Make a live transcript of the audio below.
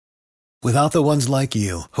Without the ones like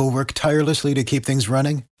you, who work tirelessly to keep things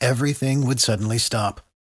running, everything would suddenly stop.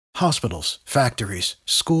 Hospitals, factories,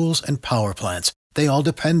 schools, and power plants, they all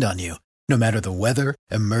depend on you. No matter the weather,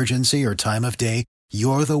 emergency, or time of day,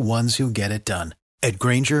 you're the ones who get it done. At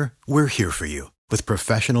Grainger, we're here for you with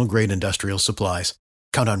professional-grade industrial supplies.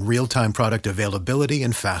 Count on real-time product availability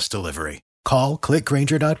and fast delivery. Call, click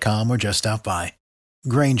Grainger.com, or just stop by.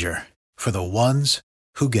 Grainger, for the ones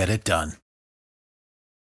who get it done.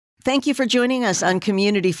 Thank you for joining us on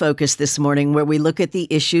Community Focus this morning, where we look at the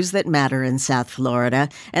issues that matter in South Florida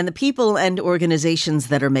and the people and organizations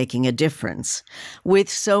that are making a difference. With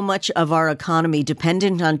so much of our economy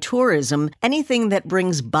dependent on tourism, anything that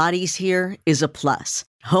brings bodies here is a plus.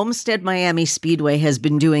 Homestead Miami Speedway has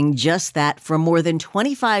been doing just that for more than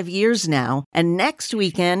 25 years now, and next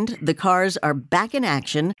weekend, the cars are back in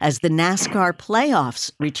action as the NASCAR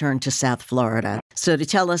playoffs return to South Florida. So to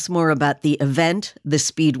tell us more about the event, the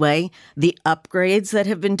Speedway, the upgrades that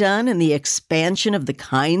have been done, and the expansion of the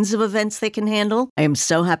kinds of events they can handle, I am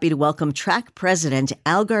so happy to welcome track president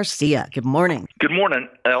Al Garcia. Good morning. Good morning,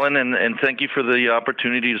 Ellen, and thank you for the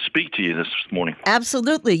opportunity to speak to you this morning.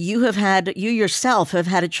 Absolutely. You yourself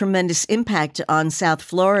have had a tremendous impact on South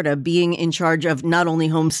Florida, being in charge of not only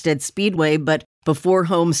Homestead Speedway, but before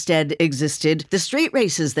Homestead existed, the street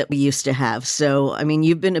races that we used to have. So, I mean,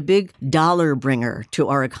 you've been a big dollar bringer to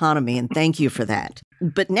our economy, and thank you for that.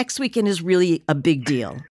 But next weekend is really a big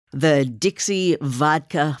deal. The Dixie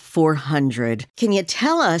Vodka 400. Can you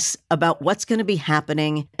tell us about what's going to be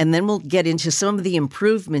happening? And then we'll get into some of the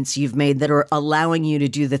improvements you've made that are allowing you to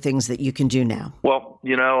do the things that you can do now. Well,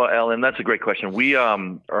 Ellen, that's a great question. We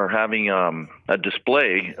are having a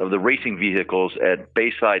display of the racing vehicles at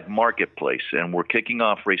Bayside Marketplace, and we're kicking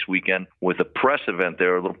off race weekend with a press event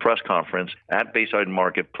there, a little press conference at Bayside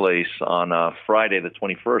Marketplace on Friday the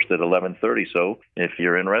 21st at 11:30. So if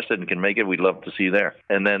you're interested and can make it, we'd love to see you there.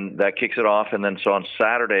 And then that kicks it off. And then so on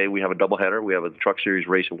Saturday, we have a doubleheader. We have a Truck Series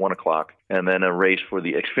race at 1 o'clock, and then a race for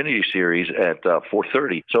the Xfinity Series at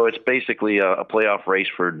 4:30. So it's basically a playoff race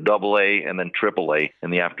for AA and then AAA in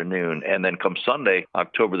the afternoon. And then come Sunday,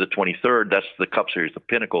 October the 23rd, that's the Cup Series, the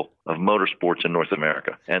pinnacle of motorsports in North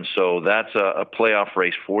America. And so that's a playoff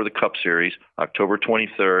race for the Cup Series, October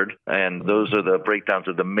 23rd. And those are the breakdowns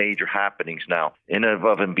of the major happenings now. In and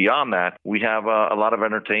above and beyond that, we have a lot of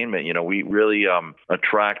entertainment. We really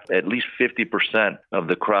attract at least 50% of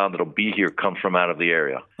the crowd that'll be here comes from out of the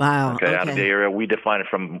area. Wow. Okay. Out of the area. We define it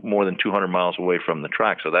from more than 200 miles away from the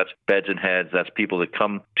track. So that's beds and heads. That's people that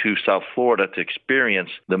come to South Florida to experience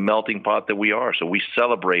the melting pot that we are. So we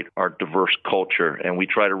celebrate our diverse culture, and we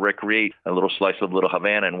try to recreate a little slice of Little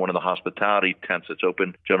Havana in one of the hospitality tents that's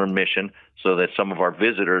open, general admission, so that some of our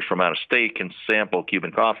visitors from out of state can sample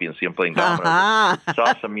Cuban coffee and see them playing dominoes,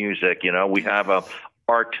 salsa music. We have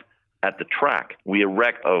art at the track. We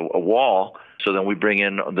erect a wall. So then we bring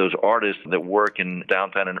in those artists that work in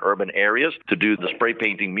downtown and urban areas to do the spray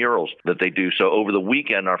painting murals that they do. So over the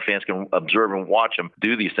weekend, our fans can observe and watch them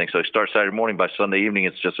do these things. So it starts Saturday morning. By Sunday evening,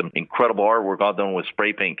 it's just an incredible artwork all done with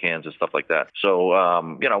spray paint cans and stuff like that. So,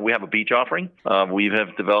 we have a beach offering. We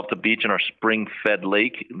have developed a beach in our spring-fed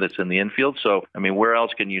lake that's in the infield. So, where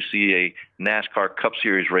else can you see a NASCAR Cup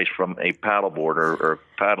Series race from a paddleboard or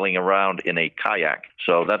paddling around in a kayak?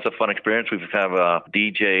 So that's a fun experience. We have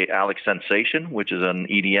DJ Alex Sensation, which is an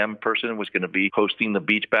EDM person, who's going to be hosting the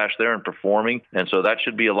beach bash there and performing. And so that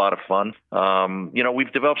should be a lot of fun.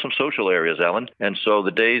 We've developed some social areas, Ellen. And so the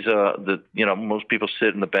days that, most people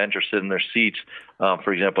sit in the bench or sit in their seats,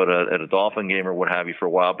 for example, at a Dolphin game or what have you for a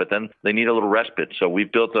while, but then they need a little respite. So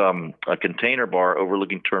we've built a container bar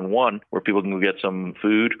overlooking turn 1 where people can go get some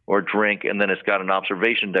food or drink. And then it's got an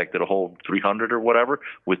observation deck that'll hold 300 or whatever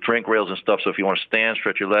with drink rails and stuff. So if you want to stand,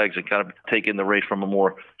 stretch your legs, and kind of take in the race from a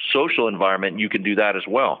more social environment, you can do that as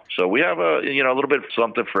well. So we have a little bit of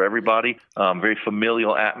something for everybody, very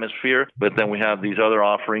familial atmosphere. But then we have these other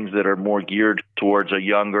offerings that are more geared towards a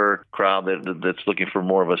younger crowd that's looking for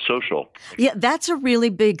more of a social. Yeah, that's a really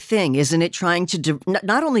big thing, isn't it? Trying to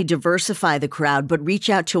not only diversify the crowd, but reach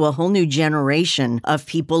out to a whole new generation of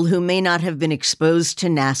people who may not have been exposed to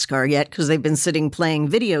NASCAR yet because they've been sitting playing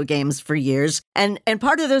video games for years. And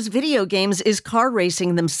part of those video games is car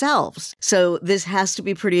racing themselves. So this has to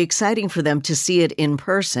be pretty exciting for them to see it in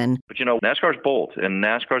person. But NASCAR's bold, and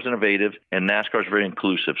NASCAR's innovative, and NASCAR's very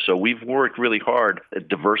inclusive. So we've worked really hard at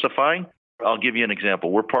diversifying. I'll give you an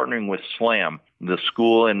example. We're partnering with SLAM, the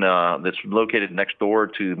school that's located next door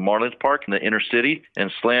to Marlins Park in the inner city.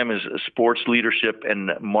 And SLAM is a Sports Leadership and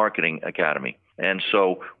Marketing Academy. And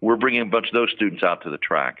so we're bringing a bunch of those students out to the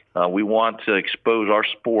track. We want to expose our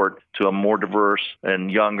sport to a more diverse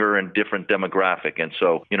and younger and different demographic. And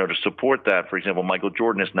so, to support that, for example, Michael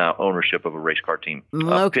Jordan is now ownership of a race car team.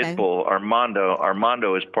 Okay. Pitbull,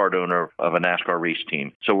 Armando is part owner of a NASCAR race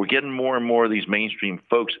team. So we're getting more and more of these mainstream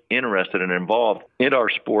folks interested and involved in our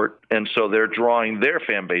sport. And so they're drawing their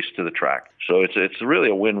fan base to the track. So it's really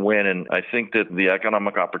a win-win. And I think that the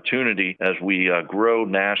economic opportunity as we grow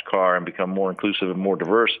NASCAR and become more inclusive and more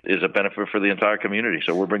diverse is a benefit for the entire community.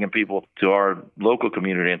 So we're bringing people to our local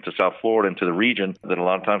community and to South Florida and to the region that a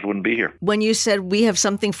lot of times wouldn't be here. When you said we have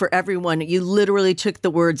something for everyone, you literally took the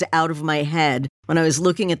words out of my head when I was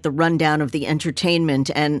looking at the rundown of the entertainment.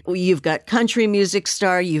 And you've got country music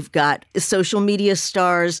star, you've got social media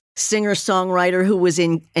stars, singer-songwriter who was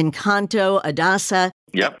in Encanto, Adasa.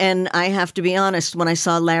 Yep. And I have to be honest, when I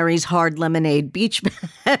saw Larry's Hard Lemonade Beach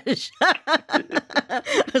Bash, I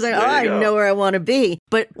was like, I know where I want to be.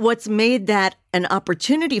 But what's made that an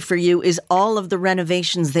opportunity for you is all of the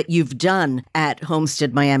renovations that you've done at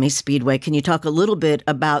Homestead Miami Speedway. Can you talk a little bit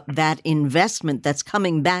about that investment that's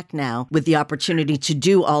coming back now with the opportunity to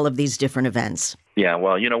do all of these different events? Yeah,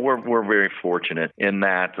 well, we're very fortunate in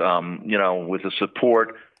that, with the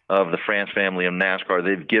support of the France family of NASCAR,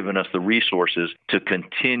 they've given us the resources to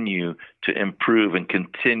continue to improve and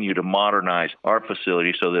continue to modernize our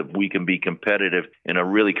facility so that we can be competitive in a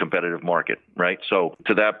really competitive market, right? So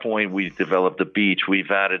to that point, we've developed the beach.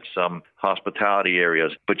 We've added some hospitality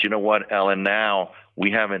areas. But you know what, Ellen, now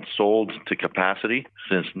we haven't sold to capacity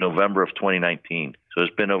since November of 2019. So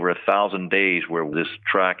it's been over 1,000 days where this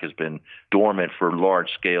track has been dormant for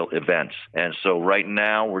large-scale events. And so right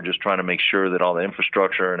now we're just trying to make sure that all the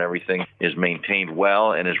infrastructure and everything is maintained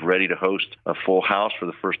well and is ready to host a full house for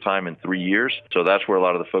the first time in 3 years. So that's where a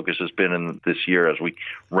lot of the focus has been in this year as we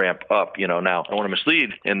ramp up. Now, I don't want to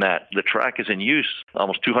mislead in that the track is in use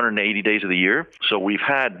almost 280 days of the year. So we've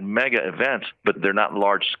had mega events, but they're not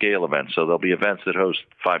large-scale events. So there'll be events that host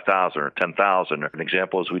 5,000 or 10,000. An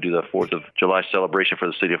example is we do the 4th of July celebration for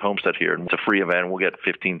the city of Homestead here. And it's a free event. We'll get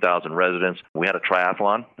 15,000 residents. We had a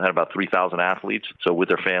triathlon, had about 3,000 athletes. So with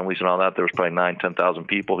their families and all that, there was probably 10,000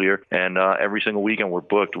 people here. And every single weekend we're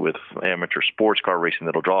booked with amateur sports car racing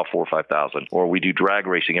that'll draw 4,000 or 5,000. Or we do drag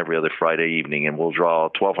racing every other Friday evening and we'll draw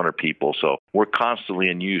 1,200 people. So we're constantly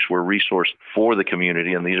in use. We're resourced for the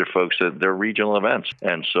community. And these are folks that they're regional events.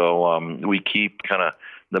 And so we keep kind of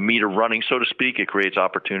the meter running, so to speak. It creates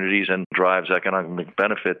opportunities and drives economic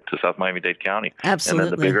benefit to South Miami-Dade County. Absolutely.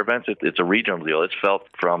 And then the bigger events, it's a regional deal. It's felt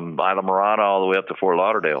from Isla Mirada all the way up to Fort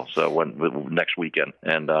Lauderdale. So next weekend,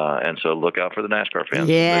 and so look out for the NASCAR fans.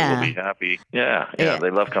 Yeah, they will be happy. Yeah,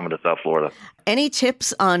 they love coming to South Florida. Any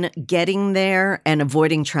tips on getting there and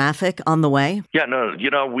avoiding traffic on the way? Yeah, no,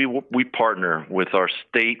 we partner with our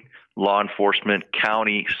state law enforcement,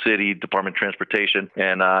 county, city, Department of Transportation.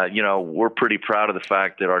 And, we're pretty proud of the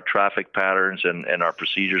fact that our traffic patterns and our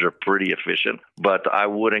procedures are pretty efficient. But I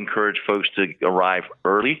would encourage folks to arrive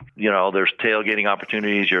early. There's tailgating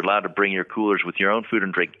opportunities. You're allowed to bring your coolers with your own food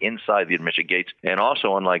and drink inside the admission gates. And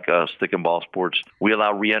also, unlike stick and ball sports, we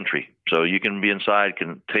allow reentry. So you can be inside,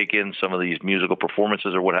 can take in some of these musical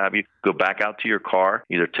performances or what have you, go back out to your car,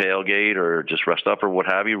 either tailgate or just rest up or what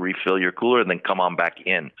have you, refill your cooler, and then come on back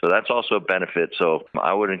in. So that's also a benefit. So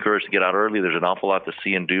I would encourage to get out early. There's an awful lot to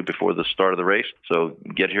see and do before the start of the race. So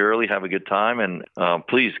get here early, have a good time, and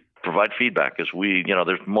please provide feedback as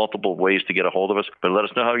there's multiple ways to get a hold of us, but let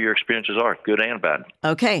us know how your experiences are, good and bad.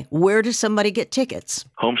 Okay. Where does somebody get tickets?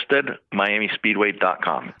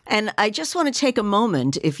 HomesteadMiamiSpeedway.com. And I just want to take a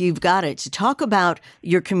moment, if you've got it, to talk about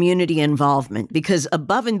your community involvement, because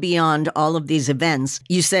above and beyond all of these events,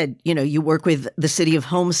 you said, you work with the city of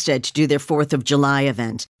Homestead to do their 4th of July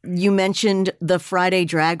event. You mentioned the Friday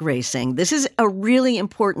drag racing. This is a really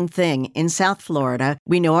important thing in South Florida.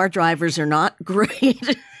 We know our drivers are not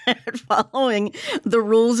great at following the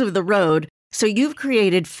rules of the road. So you've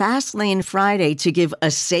created Fast Lane Friday to give a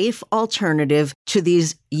safe alternative to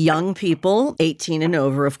these young people, 18 and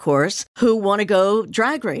over, of course, who want to go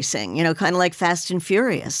drag racing, kind of like Fast and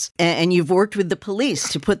Furious. And you've worked with the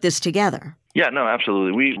police to put this together. Yeah, no,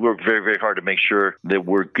 absolutely. We work very, very hard to make sure that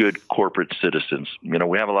we're good corporate citizens.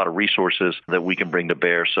 We have a lot of resources that we can bring to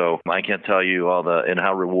bear. So I can't tell you and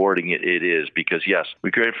how rewarding it is because, yes,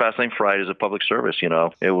 we created Fast Lane Friday as a public service.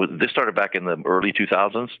 This started back in the early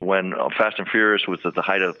 2000s when Fast and Furious was at the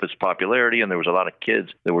height of its popularity, and there was a lot of kids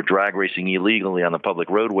that were drag racing illegally on the public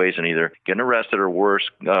roadways and either getting arrested or worse,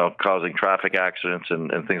 causing traffic accidents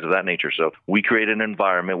and things of that nature. So we created an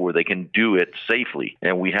environment where they can do it safely,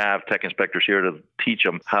 and we have tech inspectors instructors here to teach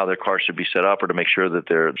them how their car should be set up or to make sure that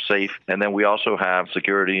they're safe. And then we also have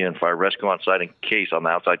security and fire rescue on site in case, on the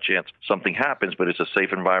outside chance, something happens, but it's a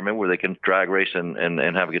safe environment where they can drag race and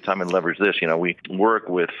have a good time and leverage this. We work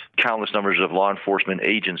with countless numbers of law enforcement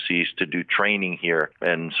agencies to do training here.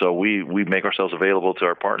 And so we make ourselves available to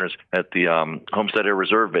our partners at the Homestead Air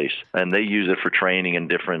Reserve Base, and they use it for training and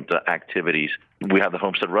different activities. We have the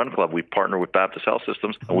Homestead Run Club. We partner with Baptist Health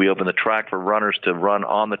Systems, and we open the track for runners to run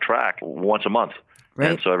on the track once a month.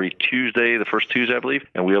 Right. And so every Tuesday, the first Tuesday, I believe,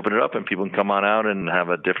 and we open it up and people can come on out and have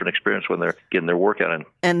a different experience when they're getting their workout in.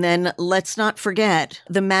 And then let's not forget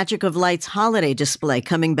the Magic of Lights holiday display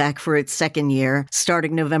coming back for its second year,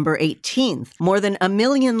 starting November 18th. More than 1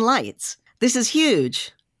 million lights. This is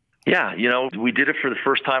huge. Yeah, we did it for the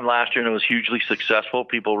first time last year, and it was hugely successful.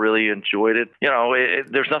 People really enjoyed it.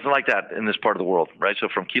 There's nothing like that in this part of the world, right? So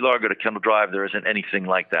from Key Largo to Kendall Drive, there isn't anything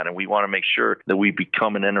like that, and we want to make sure that we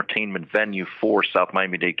become an entertainment venue for South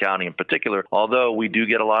Miami-Dade County in particular, although we do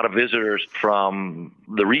get a lot of visitors from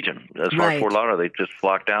the region. As far as Fort Lauderdale, they just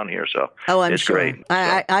flock down here, so I'm it's sure. Great.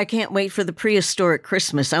 I can't wait for the prehistoric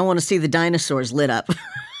Christmas. I want to see the dinosaurs lit up.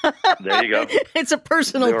 There you go. It's a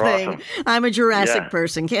personal thing. Awesome. I'm a Jurassic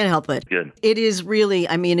person. Can't help it. Good. It is really,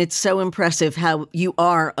 it's so impressive how you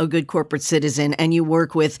are a good corporate citizen and you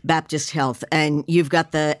work with Baptist Health and you've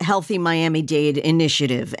got the Healthy Miami-Dade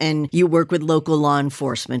Initiative and you work with local law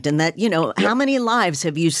enforcement and that, how many lives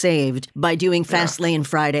have you saved by doing Fast Lane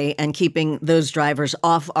Friday and keeping those drivers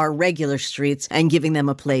off our regular streets and giving them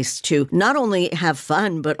a place to not only have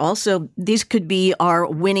fun, but also these could be our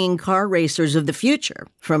winning car racers of the future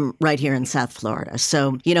from right here in South Florida.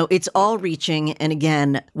 So, it's all reaching. And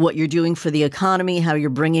again, what you're doing for the economy, how you're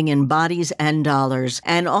bringing in bodies and dollars,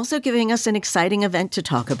 and also giving us an exciting event to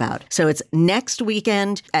talk about. So it's next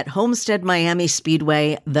weekend at Homestead Miami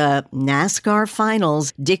Speedway, the NASCAR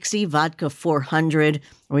Finals, Dixie Vodka 400.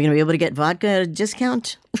 Are we going to be able to get vodka at a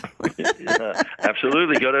discount?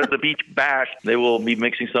 Absolutely. Go to the Beach Bash. They will be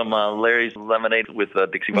mixing some Larry's lemonade with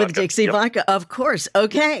Dixie Vodka. With Dixie Vodka, of course.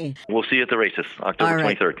 Okay. We'll see you at the races, October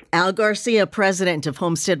 23rd. Al Garcia, president of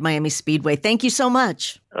Homestead Miami Speedway. Thank you so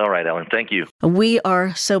much. All right, Ellen. Thank you. We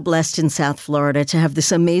are so blessed in South Florida to have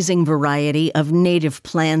this amazing variety of native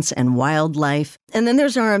plants and wildlife. And then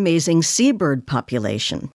there's our amazing seabird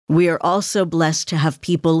population. We are also blessed to have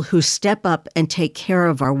people who step up and take care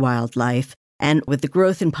of our wildlife. And with the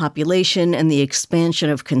growth in population and the expansion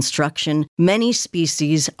of construction, many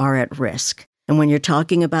species are at risk. And when you're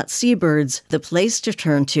talking about seabirds, the place to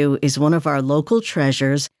turn to is one of our local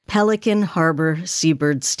treasures, Pelican Harbor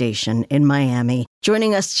Seabird Station in Miami.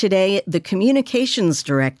 Joining us today, the Communications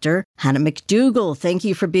Director, Hannah McDougall. Thank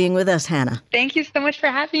you for being with us, Hannah. Thank you so much for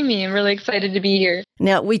having me. I'm really excited to be here.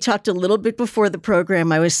 Now, we talked a little bit before the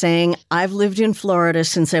program. I was saying I've lived in Florida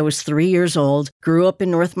since I was 3 years old, grew up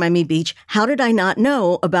in North Miami Beach. How did I not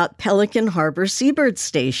know about Pelican Harbor Seabird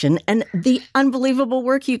Station and the unbelievable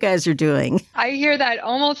work you guys are doing? I hear that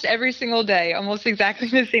almost every single day, almost exactly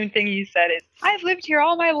the same thing you said. I've lived here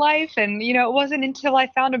all my life, and it wasn't until I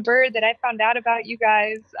found a bird that I found out about you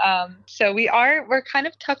guys. So we're kind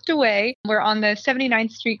of tucked away. We're on the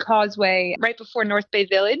 79th Street Causeway, right before North Bay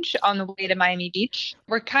Village, on the way to Miami Beach.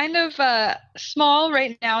 We're kind of small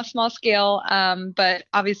right now, small scale, but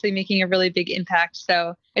obviously making a really big impact.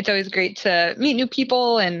 So it's always great to meet new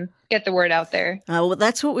people and get the word out there. Well,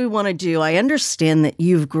 that's what we want to do. I understand that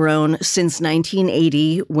you've grown since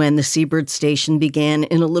 1980 when the Seabird Station began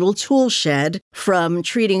in a little tool shed from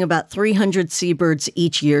treating about 300 seabirds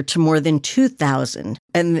each year to more than 2,000.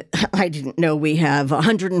 And I didn't know we have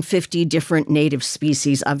 150 different native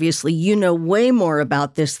species. Obviously, you know way more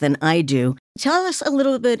about this than I do. Tell us a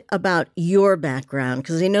little bit about your background,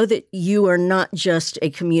 because I know that you are not just a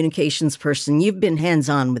communications person. You've been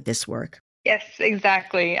hands-on with this work. Yes,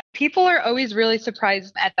 exactly. People are always really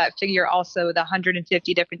surprised at that figure also, the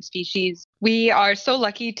 150 different species. We are so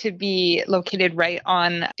lucky to be located right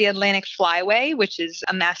on the Atlantic Flyway, which is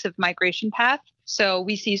a massive migration path. So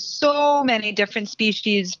we see so many different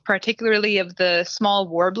species, particularly of the small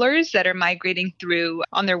warblers that are migrating through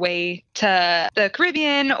on their way to the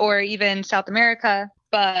Caribbean or even South America.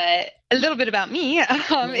 But a little bit about me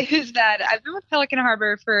is that I've been with Pelican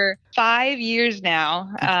Harbor for 5 years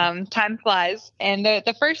now. Time flies. And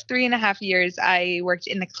the first 3.5 years, I worked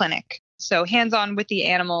in the clinic. So hands-on with the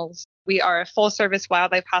animals. We are a full-service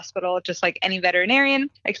wildlife hospital, just like any veterinarian,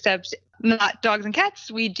 except not dogs and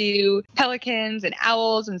cats. We do pelicans and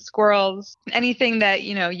owls and squirrels. Anything that,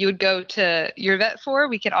 you would go to your vet for,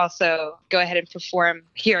 we can also go ahead and perform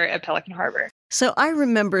here at Pelican Harbor. So I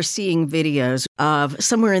remember seeing videos of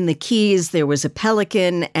somewhere in the Keys, there was a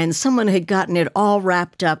pelican and someone had gotten it all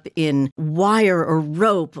wrapped up in wire or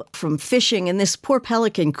rope from fishing. And this poor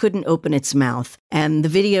pelican couldn't open its mouth. And the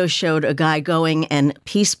video showed a guy going and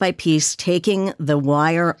piece by piece taking the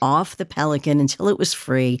wire off the pelican until it was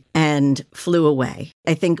free and flew away.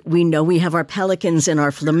 I think we know we have our pelicans and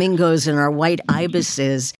our flamingos and our white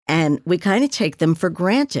ibises, and we kind of take them for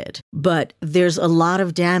granted. But there's a lot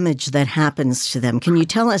of damage that happens to them. Can you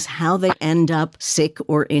tell us how they end up sick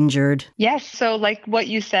or injured? Yes. So like what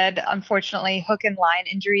you said, unfortunately, hook and line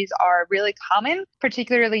injuries are really common,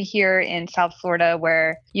 particularly here in South Florida,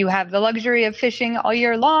 where you have the luxury of fishing all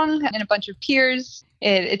year long in a bunch of piers.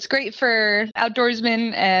 It's great for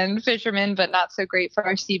outdoorsmen and fishermen, but not so great for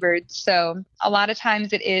our seabirds. So a lot of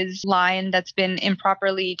times it is line that's been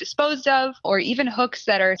improperly disposed of, or even hooks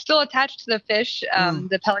that are still attached to the fish.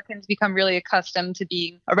 The pelicans become really accustomed to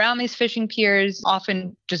being around these fishing piers,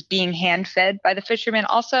 often just being hand fed by the fishermen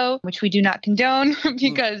also, which we do not condone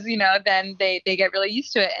because, then they get really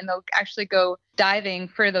used to it and they'll actually go diving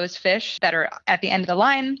for those fish that are at the end of the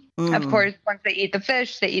line. Of course, once they eat the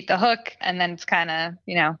fish, they eat the hook, and then it's kind of,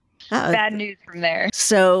 bad news from there.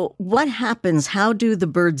 So what happens? How do the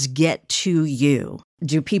birds get to you?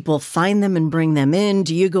 Do people find them and bring them in?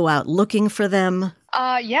 Do you go out looking for them?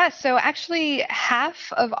 So actually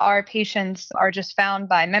half of our patients are just found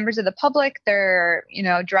by members of the public. They're,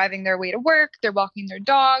 driving their way to work. They're walking their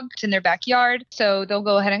dog. It's in their backyard. So they'll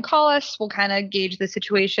go ahead and call us. We'll kind of gauge the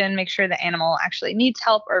situation, make sure the animal actually needs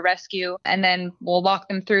help or rescue. And then we'll walk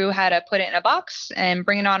them through how to put it in a box and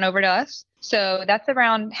bring it on over to us. So that's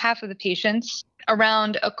around half of the patients.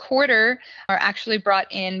 Around a quarter are actually brought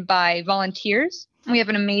in by volunteers. We have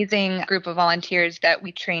an amazing group of volunteers that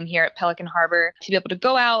we train here at Pelican Harbor to be able to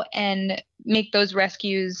go out and make those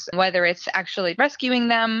rescues, whether it's actually rescuing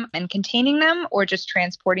them and containing them or just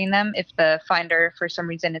transporting them if the finder for some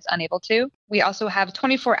reason is unable to. We also have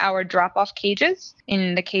 24-hour drop-off cages.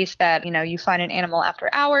 In the case that, you find an animal after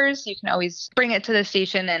hours, you can always bring it to the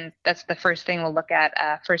station, and that's the first thing we'll look at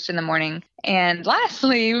first in the morning. And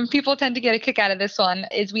lastly, people tend to get a kick out of this one,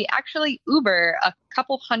 is we actually Uber a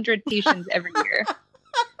couple hundred patients every year.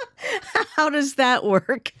 How does that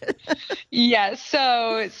work? Yeah,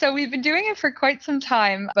 so we've been doing it for quite some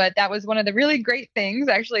time, but that was one of the really great things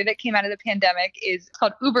actually that came out of the pandemic is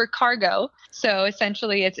called Uber Cargo. So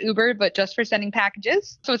essentially it's Uber, but just for sending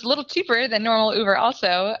packages. So it's a little cheaper than normal Uber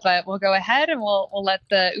also, but we'll go ahead and we'll let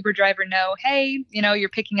the Uber driver know, hey, you're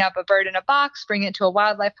picking up a bird in a box, bring it to a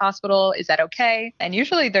wildlife hospital. Is that okay? And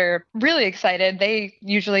usually they're really excited. They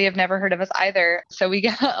usually have never heard of us either. So we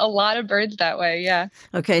get a lot of birds that way. Yeah.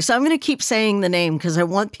 Okay. So I'm going to keep saying the name because I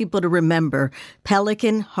want people to remember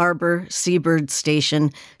Pelican Harbor Seabird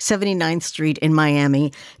Station, 79th Street in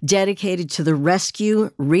Miami, dedicated to the rescue,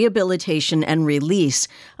 rehabilitation, and release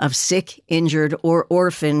of sick, injured, or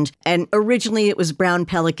orphaned. And originally it was brown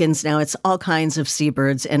pelicans. Now it's all kinds of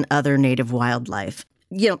seabirds and other native wildlife.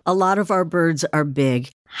 A lot of our birds are big.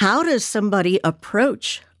 How does somebody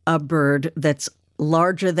approach a bird that's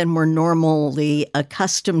larger than we're normally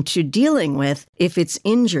accustomed to dealing with if it's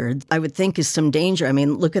injured? I would think is some danger. I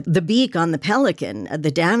mean, look at the beak on the pelican,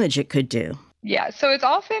 the damage it could do. Yeah, so it's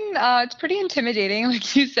often, it's pretty intimidating,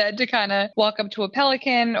 like you said, to kind of walk up to a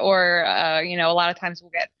pelican or, a lot of times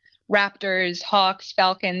we'll get raptors, hawks,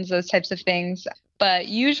 falcons, those types of things. But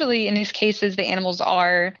usually in these cases, the animals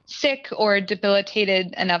are sick or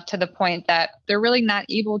debilitated enough to the point that they're really not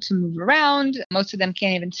able to move around. Most of them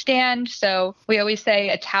can't even stand. So we always say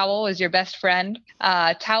a towel is your best friend.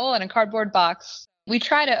 A towel and a cardboard box. We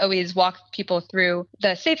try to always walk people through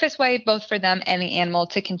the safest way, both for them and the animal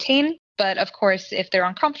to contain. But of course, if they're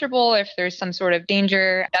uncomfortable, if there's some sort of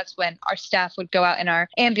danger, that's when our staff would go out in our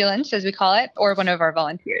ambulance, as we call it, or one of our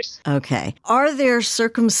volunteers. Okay. Are there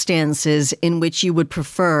circumstances in which you would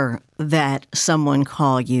prefer that someone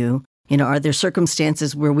call you? Are there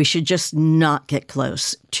circumstances where we should just not get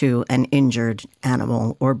close to an injured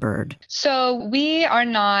animal or bird? So we are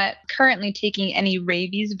not currently taking any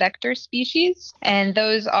rabies vector species, and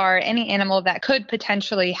those are any animal that could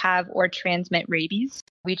potentially have or transmit rabies.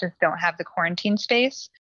 We just don't have the quarantine space.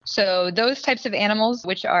 So those types of animals,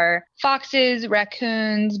 which are foxes,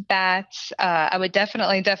 raccoons, bats, I would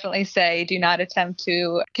definitely say do not attempt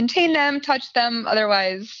to contain them, touch them,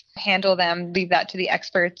 otherwise handle them, leave that to the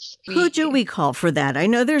experts. Who do we call for that? I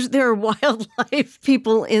know there are wildlife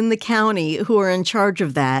people in the county who are in charge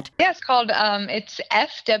of that. Yeah, it's called, it's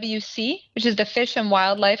FWC, which is the Fish and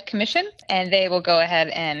Wildlife Commission, and they will go ahead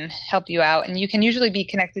and help you out. And you can usually be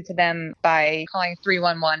connected to them by calling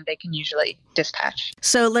 311. They can usually dispatch.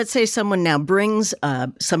 So let's say someone now brings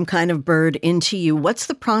some kind of bird into you. What's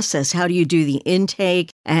the process? How do you do the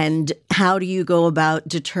intake? And how do you go about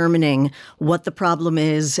determining what the problem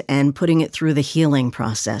is and putting it through the healing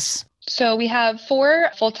process? So we have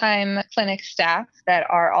 4 full-time clinic staff that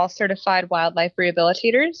are all certified wildlife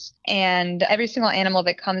rehabilitators. And every single animal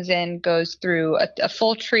that comes in goes through a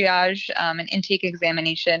full triage, an intake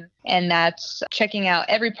examination. And that's checking out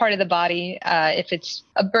every part of the body. If it's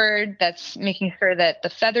a bird, that's making sure that the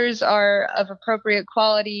feathers are of appropriate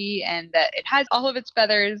quality and that it has all of its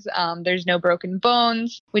feathers. There's no broken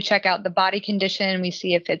bones. We check out the body condition. We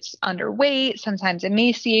see if it's underweight, sometimes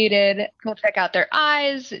emaciated. We'll check out their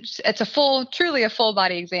eyes. It's truly a full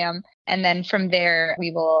body exam. And then from there,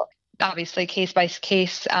 we will obviously case by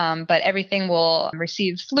case, but everything will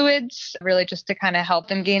receive fluids, really just to kind of help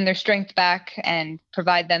them gain their strength back and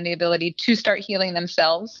provide them the ability to start healing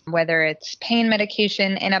themselves, whether it's pain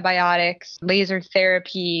medication, antibiotics, laser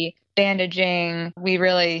therapy, bandaging.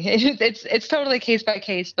 It's totally case by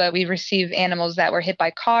case, but we receive animals that were hit by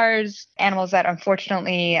cars, animals that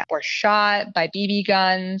unfortunately were shot by BB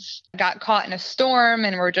guns, got caught in a storm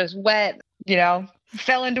and were just wet,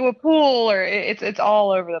 fell into a pool, or it's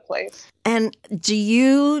all over the place. And do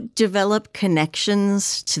you develop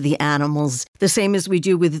connections to the animals the same as we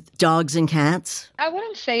do with dogs and cats? I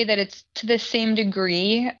wouldn't say that it's to the same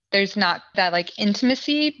degree. There's not that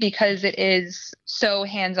intimacy because it is so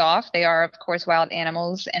hands-off. They are, of course, wild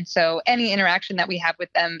animals. And so any interaction that we have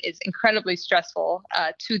with them is incredibly stressful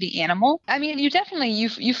to the animal. I mean,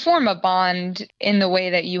 you form a bond in the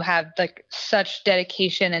way that you have such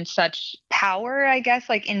dedication and such power, I guess,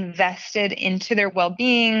 invested into their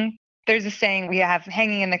well-being. There's a saying we have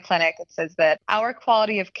hanging in the clinic. It says that our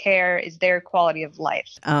quality of care is their quality of life.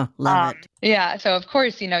 Oh, love it. Yeah. So of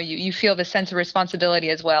course, you feel the sense of responsibility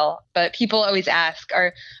as well. But people always ask,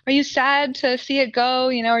 are you sad to see it go?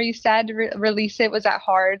 Are you sad to release it? Was that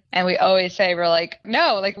hard? And we always say, we're like,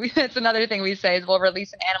 no, that's another thing we say is we'll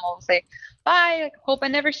release an animal and say, bye. Hope I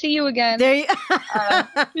never see you again. There you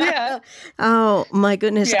yeah. Oh, my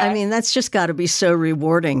goodness. Yeah. I mean, that's just got to be so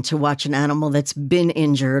rewarding to watch an animal that's been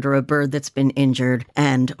injured or a bird that's been injured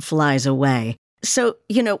and flies away. So,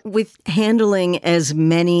 with handling as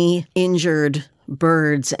many injured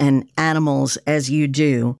birds and animals as you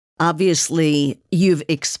do, obviously, you've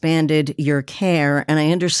expanded your care, and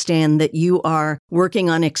I understand that you are working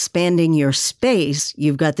on expanding your space.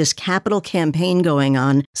 You've got this capital campaign going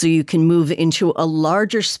on so you can move into a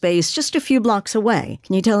larger space just a few blocks away.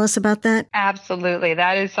 Can you tell us about that? Absolutely.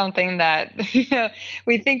 That is something that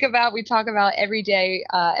we think about, we talk about every day.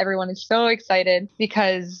 Everyone is so excited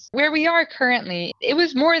because where we are currently, it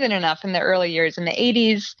was more than enough in the early years. In the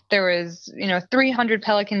 80s, there was 300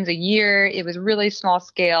 pelicans a year. It was really small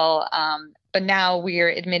scale. But now we are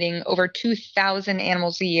admitting over 2,000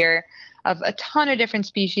 animals a year of a ton of different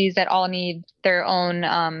species that all need their own,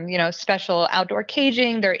 special outdoor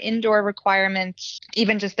caging, their indoor requirements,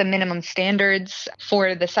 even just the minimum standards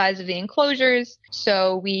for the size of the enclosures.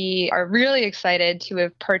 So we are really excited to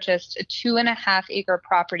have purchased a 2.5 acre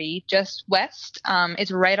property just west.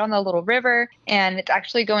 It's right on the little river, and it's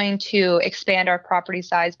actually going to expand our property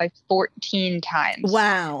size by 14 times.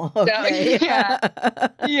 Wow. Okay. So,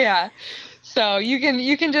 yeah. So you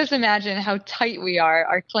can just imagine how tight we are.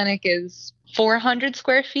 Our clinic is 400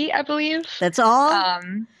 square feet, I believe. That's all?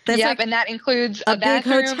 Yep, and that includes a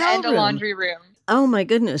bathroom and a laundry room. Oh my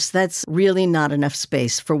goodness, that's really not enough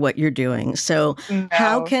space for what you're doing. So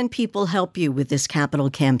How can people help you with this capital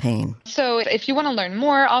campaign? So if you want to learn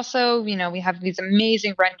more, also, we have these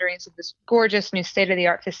amazing renderings of this gorgeous new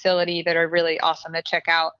state-of-the-art facility that are really awesome to check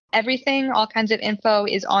out. Everything, all kinds of info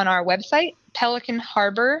is on our website,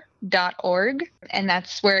 pelicanharbor.org. And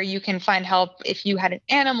that's where you can find help if you had an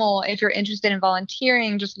animal, if you're interested in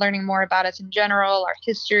volunteering, just learning more about us in general, our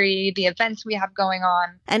history, the events we have going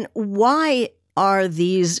on. And why are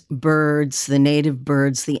these birds, the native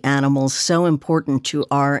birds, the animals, so important to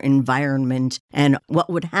our environment? And what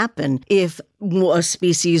would happen if a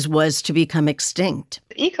species was to become extinct?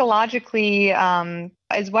 Ecologically,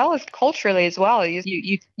 as well as culturally as well.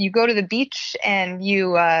 You go to the beach and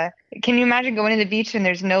can you imagine going to the beach and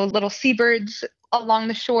there's no little seabirds along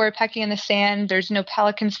the shore pecking in the sand? There's no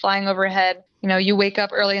pelicans flying overhead. You wake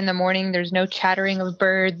up early in the morning, there's no chattering of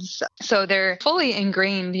birds. So they're fully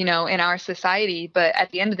ingrained, in our society. But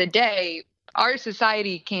at the end of the day, our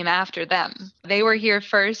society came after them. They were here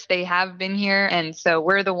first. They have been here. And so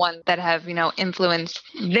we're the ones that have, influenced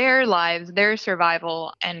their lives, their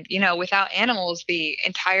survival. And, without animals, the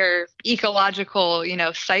entire ecological,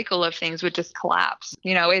 cycle of things would just collapse.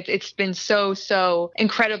 It's been so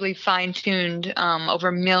incredibly fine-tuned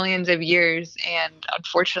over millions of years. And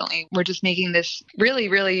unfortunately, we're just making this really,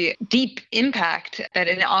 really deep impact that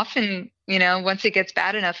it often, once it gets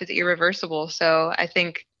bad enough, is irreversible. So I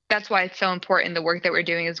think that's why it's so important, the work that we're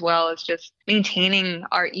doing as well, is just maintaining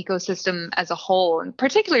our ecosystem as a whole, and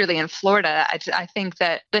particularly in Florida. I think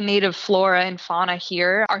that the native flora and fauna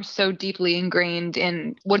here are so deeply ingrained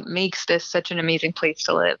in what makes this such an amazing place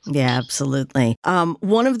to live. Yeah, absolutely.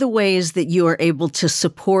 One of the ways that you are able to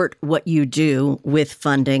support what you do with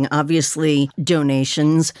funding, obviously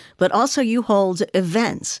donations, but also you hold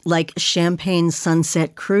events like Champagne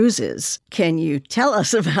Sunset Cruises. Can you tell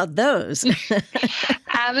us about those?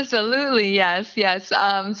 Absolutely. Yes.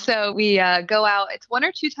 So we go out, it's 1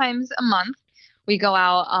 or 2 times a month. We go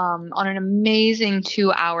out on an amazing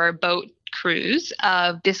 2-hour boat cruise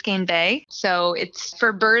of Biscayne Bay. So it's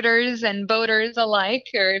for birders and boaters alike,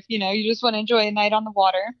 or if, you just want to enjoy a night on the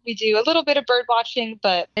water. We do a little bit of bird watching,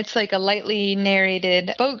 but it's like a lightly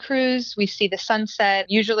narrated boat cruise. We see the sunset,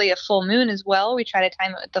 usually a full moon as well. We try to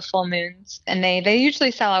time it with the full moons, and they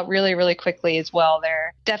usually sell out really, really quickly as well.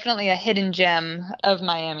 They're definitely a hidden gem of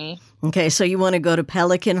Miami. Okay, so you want to go to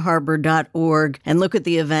pelicanharbor.org and look at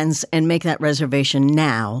the events and make that reservation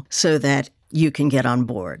now so that you can get on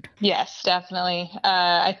board. Yes, definitely.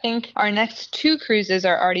 I think our next 2 cruises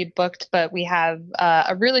are already booked, but we have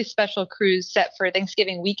a really special cruise set for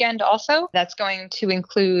Thanksgiving weekend also. That's going to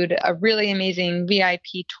include a really amazing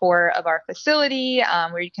VIP tour of our facility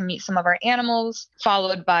where you can meet some of our animals,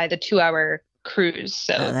 followed by the 2-hour cruise.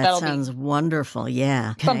 So that sounds wonderful.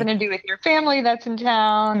 Yeah. Okay. Something to do with your family that's in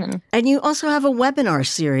town. And you also have a webinar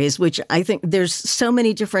series, which I think there's so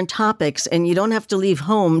many different topics and you don't have to leave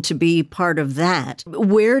home to be part of that.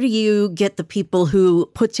 Where do you get the people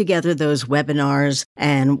who put together those webinars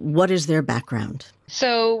and what is their background?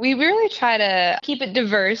 So we really try to keep it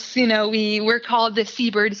diverse. We're called the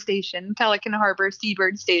Seabird Station, Pelican Harbor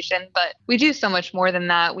Seabird Station, but we do so much more than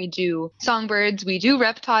that. We do songbirds, we do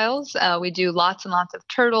reptiles, we do lots and lots of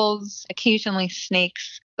turtles, occasionally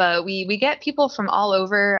snakes. But we get people from all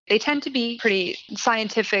over. They tend to be pretty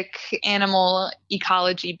scientific, animal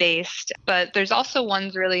ecology based, but there's also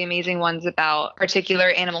really amazing ones about particular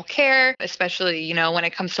animal care, especially, when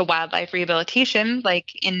it comes to wildlife rehabilitation. Like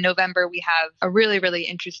in November, we have a really, really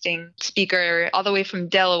interesting speaker all the way from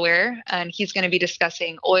Delaware, and he's going to be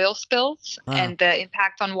discussing oil spills and the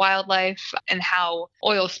impact on wildlife and how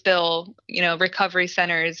oil spill, recovery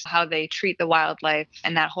centers, how they treat the wildlife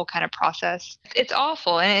and that whole kind of process. It's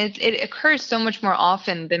awful. And it occurs so much more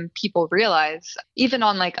often than people realize. Even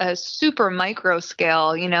on like a super micro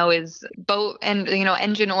scale, is boat and,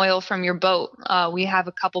 engine oil from your boat. We have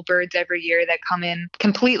a couple birds every year that come in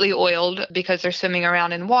completely oiled because they're swimming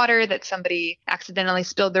around in water that somebody accidentally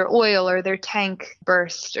spilled their oil or their tank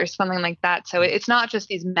burst or something like that. So it's not just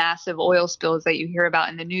these massive oil spills that you hear about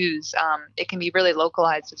in the news. It can be really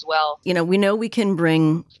localized as well. We know we can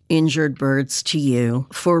bring injured birds to you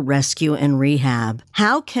for rescue and rehab.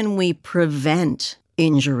 How can we prevent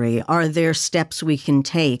injury? Are there steps we can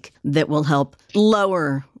take that will help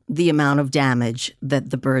lower the amount of damage that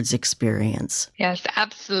the birds experience? Yes,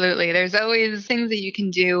 absolutely. There's always things that you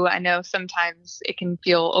can do. I know sometimes it can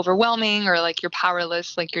feel overwhelming or like you're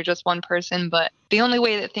powerless, like you're just one person, but the only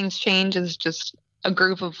way that things change is just a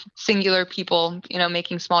group of singular people,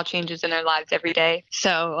 making small changes in their lives every day.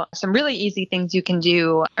 So some really easy things you can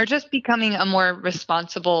do are just becoming a more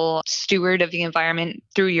responsible steward of the environment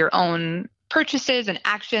through your own purchases and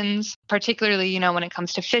actions, particularly, when it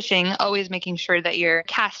comes to fishing, always making sure that you're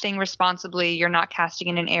casting responsibly. You're not casting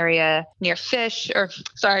in an area near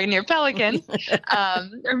near pelicans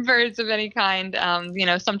or birds of any kind.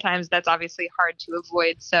 Sometimes that's obviously hard to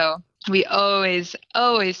avoid. So we always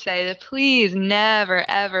say that please never,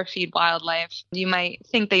 ever feed wildlife. You might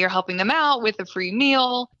think that you're helping them out with a free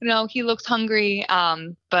meal. He looks hungry,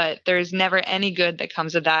 but there's never any good that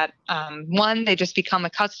comes of that. One, they just become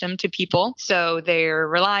accustomed to people. So they're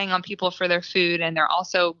relying on people for their food, and they're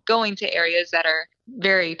also going to areas that are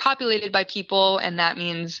very populated by people. And that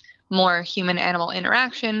means more human-animal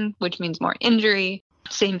interaction, which means more injury.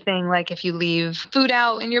 Same thing, like if you leave food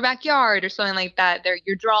out in your backyard or something like that,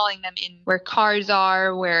 you're drawing them in where cars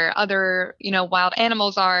are, where other, wild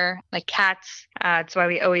animals are, like cats. That's why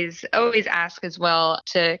we always ask as well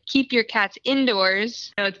to keep your cats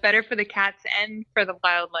indoors. It's better for the cats and for the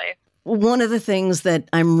wildlife. One of the things that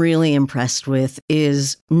I'm really impressed with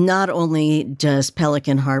is not only does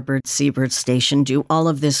Pelican Harbor Seabird Station do all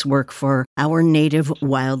of this work for our native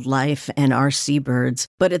wildlife and our seabirds,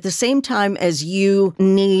 but at the same time as you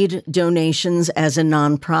need donations as a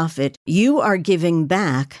nonprofit, you are giving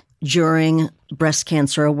back during Breast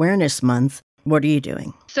Cancer Awareness Month. What are you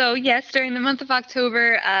doing? So yes, during the month of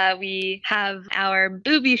October, we have our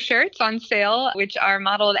booby shirts on sale, which are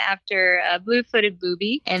modeled after a blue-footed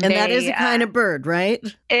booby. And that is a kind of bird, right?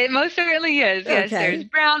 It most certainly is. Okay. Yes, there's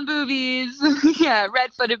brown boobies,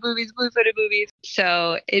 red-footed boobies, blue-footed boobies.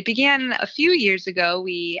 So it began a few years ago.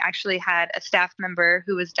 We actually had a staff member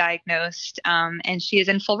who was diagnosed, and she is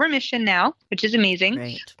in full remission now, which is amazing.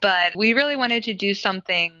 Great. But we really wanted to do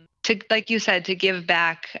something to, like you said, to give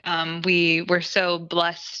back. We were so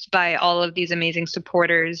blessed by all of these amazing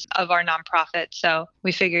supporters of our nonprofit. So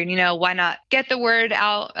we figured, why not get the word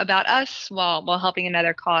out about us while helping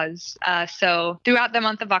another cause. So throughout the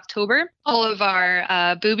month of October, all of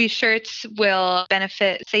our booby shirts will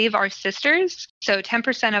benefit Save Our Sisters. So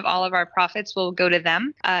 10% of all of our profits will go to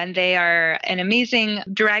them. And they are an amazing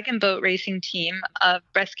dragon boat racing team of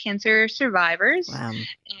breast cancer survivors. Wow.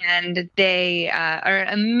 And they are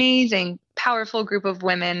an amazing, powerful group of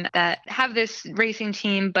women that have this racing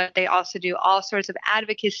team, but they also do all sorts of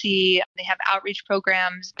advocacy. They have outreach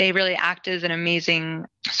programs. They really act as an amazing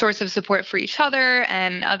source of support for each other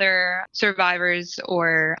and other survivors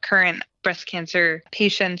or current breast cancer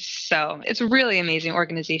patients. So it's a really amazing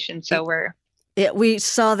organization. So we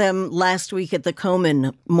saw them last week at the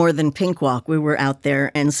Komen More Than Pink Walk. We were out there,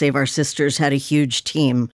 and Save Our Sisters had a huge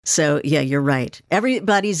team. So, yeah, you're right.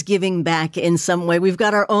 Everybody's giving back in some way. We've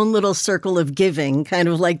got our own little circle of giving, kind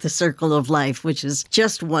of like the circle of life, which is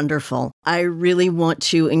just wonderful. I really want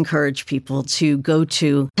to encourage people to go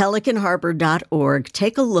to pelicanharbor.org.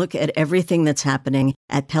 Take a look at everything that's happening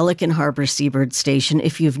at Pelican Harbor Seabird Station.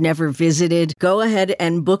 If you've never visited, go ahead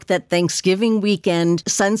and book that Thanksgiving weekend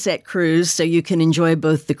sunset cruise so you can enjoy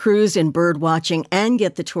both the cruise and bird watching and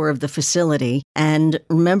get the tour of the facility. And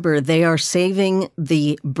remember, they are saving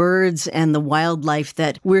the birds and the wildlife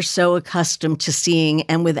that we're so accustomed to seeing.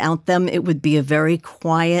 And without them, it would be a very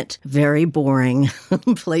quiet, very boring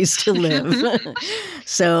place to live.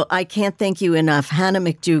 So I can't thank you enough. Hannah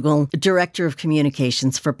McDougall, Director of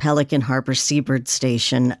Communications for Pelican Harbor Seabird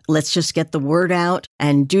Station. Let's just get the word out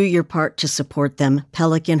and do your part to support them.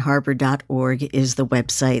 Pelicanharbor.org is the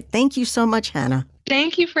website. Thank you so much, Hannah.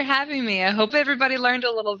 Thank you for having me. I hope everybody learned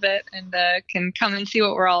a little bit and can come and see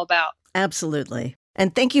what we're all about. Absolutely.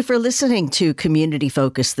 And thank you for listening to Community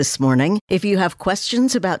Focus this morning. If you have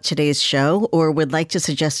questions about today's show or would like to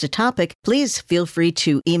suggest a topic, please feel free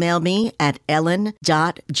to email me at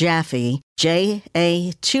ellen.jaffe,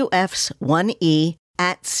 JA2Fs1E,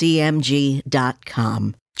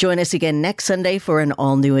 @cmg.com. Join us again next Sunday for an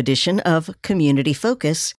all-new edition of Community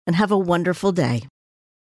Focus, and have a wonderful day.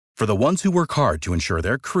 For the ones who work hard to ensure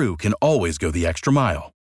their crew can always go the extra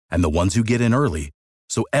mile, and the ones who get in early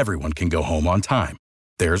so everyone can go home on time,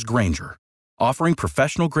 there's Grainger, offering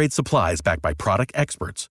professional-grade supplies backed by product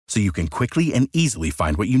experts so you can quickly and easily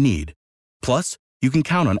find what you need. Plus, you can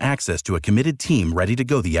count on access to a committed team ready to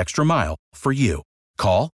go the extra mile for you.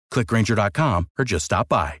 Call, click Grainger.com, or just stop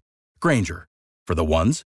by. Grainger, for the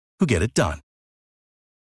ones who get it done.